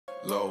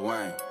Lil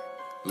Wayne,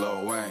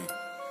 Lil Wayne,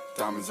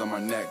 diamonds on my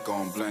neck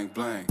going bling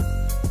bling.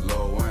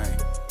 Lil Wayne,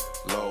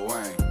 Lil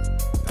Wayne,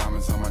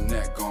 diamonds on my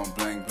neck going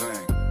bling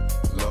bling.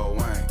 Lil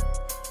Wayne,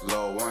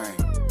 Lil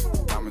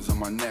Wayne, diamonds on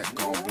my neck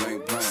going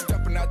bling bling.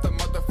 Stepping out the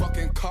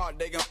motherfucking car,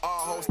 they got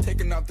all hoes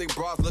taking off their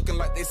bras, looking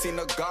like they seen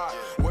a god.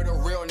 Where the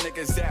real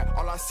niggas at?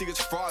 All I see is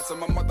frauds.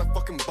 I'm a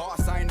motherfucking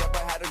boss, I ain't never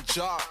had a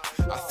job.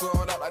 I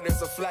throw it up like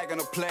there's a flag on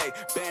the play.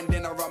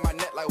 Bandana around my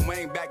neck like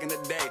Wayne back in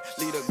the day.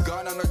 Leave a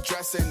gun on the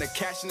dresser and the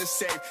cash in the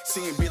safe.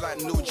 See him be like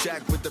New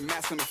Jack with the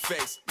mask on the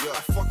face. Yeah,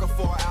 I fuck her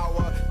for an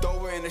hour, throw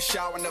her in the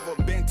shower. Never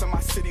been to my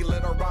city,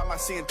 let her ride my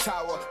CN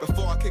Tower.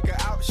 Before I kick her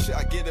out, shit,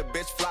 I get a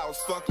bitch flowers.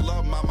 Fuck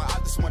love, mama, I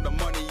just want the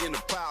money and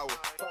the power.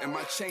 And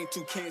my chain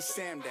too can't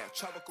stand that.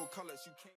 Tropical colors, you can't.